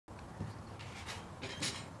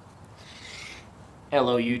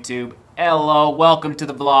Hello YouTube. Hello, welcome to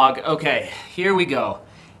the vlog. Okay, here we go.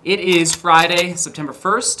 It is Friday, September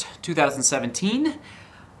 1st, 2017.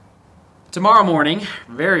 Tomorrow morning,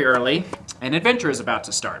 very early, an adventure is about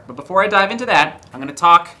to start. But before I dive into that, I'm going to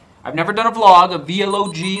talk. I've never done a vlog, a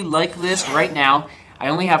vlog like this right now. I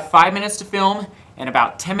only have 5 minutes to film and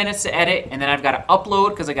about 10 minutes to edit, and then I've got to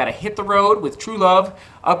upload because I got to hit the road with True Love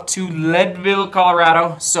up to Leadville,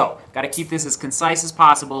 Colorado. So, got to keep this as concise as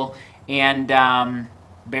possible. And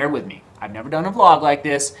bear with me. I've never done a vlog like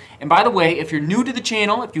this. And by the way, if you're new to the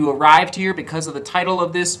channel, if you arrived here because of the title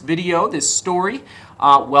of this video, this story,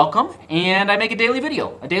 welcome. And I make a daily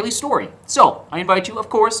video, a daily story. So I invite you, of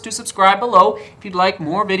course, to subscribe below if you'd like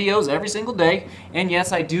more videos every single day. And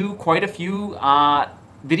yes, I do quite a few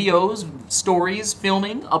videos, stories,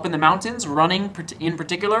 filming up in the mountains, running in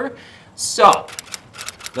particular. So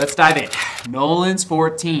let's dive in. Nolan's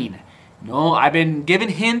 14. No, I've been giving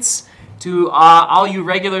hints to all you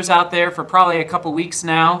regulars out there for probably a couple weeks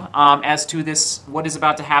now as to what is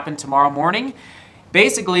about to happen tomorrow morning.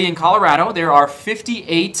 Basically, in Colorado, there are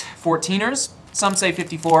 58 14ers. Some say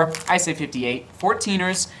 54. I say 58.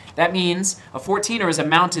 14ers. That means a 14er is a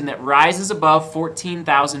mountain that rises above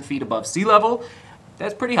 14,000 feet above sea level.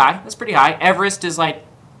 That's pretty high. That's pretty high. Everest is like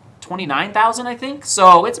 29,000, I think.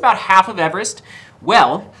 So it's about half of Everest.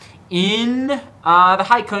 Well, in the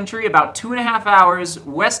high country, about 2.5 hours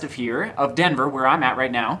west of here, of Denver, where I'm at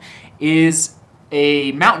right now, is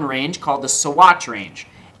a mountain range called the Sawatch Range.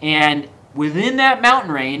 And within that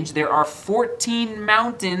mountain range, there are 14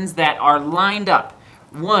 mountains that are lined up,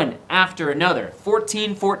 one after another.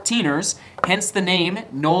 14 14ers, hence the name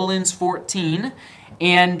Nolan's 14.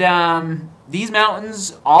 And these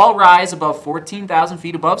mountains all rise above 14,000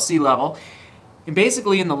 feet above sea level. And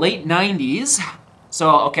basically in the late 90s,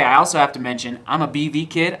 so, okay, I also have to mention, I'm a BV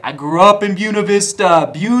kid. I grew up in Buena Vista.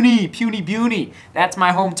 Puny. That's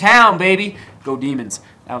my hometown, baby. Go Demons.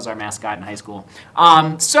 That was our mascot in high school.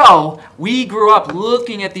 So, we grew up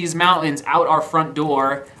looking at these mountains out our front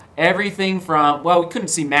door. Everything from, well, we couldn't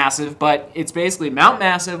see Massive, but it's basically Mount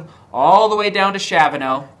Massive all the way down to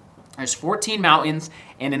Chavano. There's 14 mountains,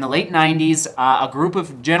 and in the late 90s, a group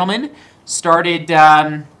of gentlemen started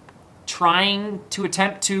trying to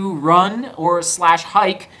attempt to run or slash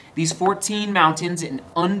hike these 14 mountains in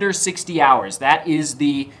under 60 hours. That is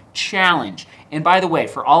the challenge. And by the way,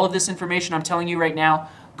 for all of this information I'm telling you right now,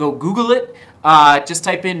 go Google it. Just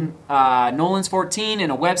type in Nolan's 14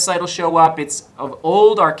 and a website will show up. It's an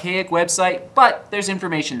old, archaic website, but there's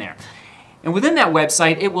information there. And within that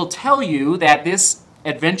website, it will tell you that this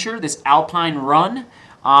adventure, this alpine run,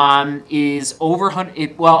 is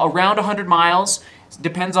around 100 miles.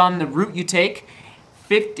 Depends on the route you take.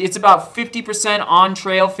 It's about 50% on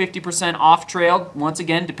trail, 50% off trail. Once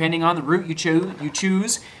again, depending on the route you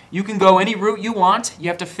choose. You can go any route you want. You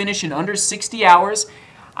have to finish in under 60 hours.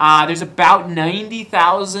 There's about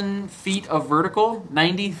 90,000 feet of vertical.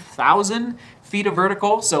 90,000 feet of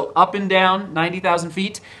vertical. So up and down, 90,000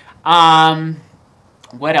 feet. What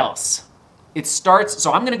else? It starts,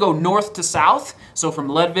 so I'm going to go north to south. So from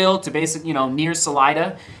Leadville to near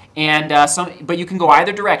Salida. And but you can go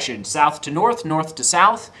either direction, south to north, north to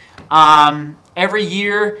south. Every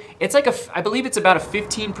year, it's like I believe it's about a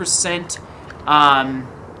 15%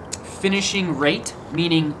 finishing rate,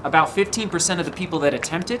 meaning about 15% of the people that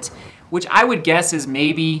attempt it, which I would guess is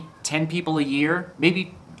maybe 10 people a year.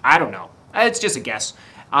 Maybe, I don't know. It's just a guess.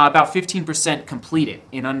 About 15% complete it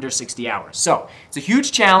in under 60 hours. So it's a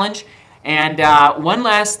huge challenge. And one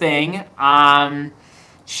last thing,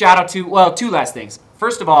 shout out to, well, two last things.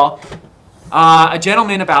 First of all, a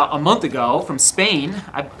gentleman about a month ago from Spain,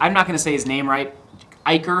 I'm not going to say his name right,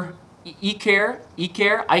 Iker,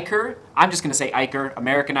 I'm just going to say Iker,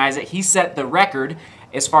 Americanize it. He set the record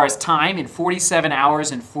as far as time in 47 hours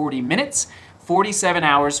and 40 minutes. 47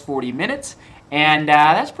 hours, 40 minutes, and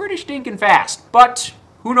that's pretty stinking fast. But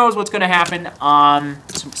who knows what's going to happen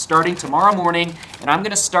starting tomorrow morning, and I'm going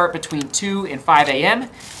to start between 2 and 5 a.m.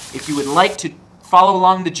 If you would like to follow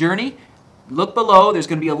along the journey, look below. There's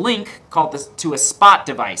going to be a link called to a spot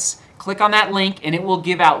device. Click on that link, and it will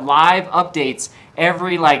give out live updates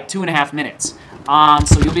every like 2.5 minutes.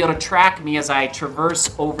 So you'll be able to track me as I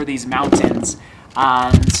traverse over these mountains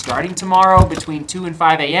starting tomorrow between 2 and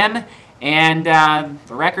 5 a.m. And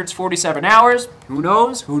the record's 47 hours. Who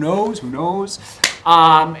knows? Who knows? Who knows?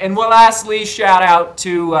 And well, lastly, shout out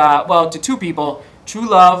to, to two people. True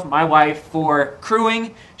Love, my wife, for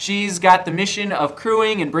crewing. She's got the mission of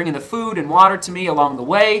crewing and bringing the food and water to me along the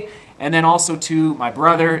way. And then also to my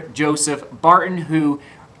brother, Joseph Barton, who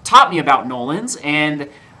taught me about Nolan's and,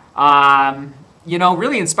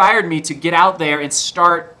 really inspired me to get out there and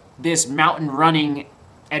start this mountain running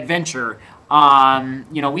adventure.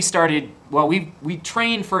 You know, we started, well, we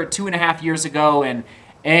trained for it 2.5 years ago, and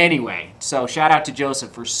anyway, so shout out to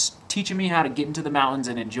Joseph for teaching me how to get into the mountains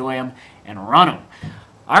and enjoy them and run them.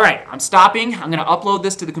 All right, I'm stopping. I'm going to upload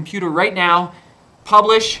this to the computer right now,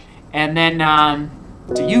 publish, and then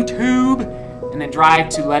to YouTube, and then drive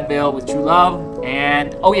to Leadville with True Love.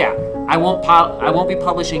 And oh yeah, I won't be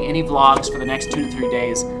publishing any vlogs for the next 2 to 3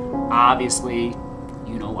 days. Obviously,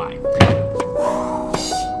 you know why.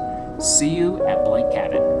 See you at Blank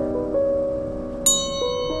Cabin.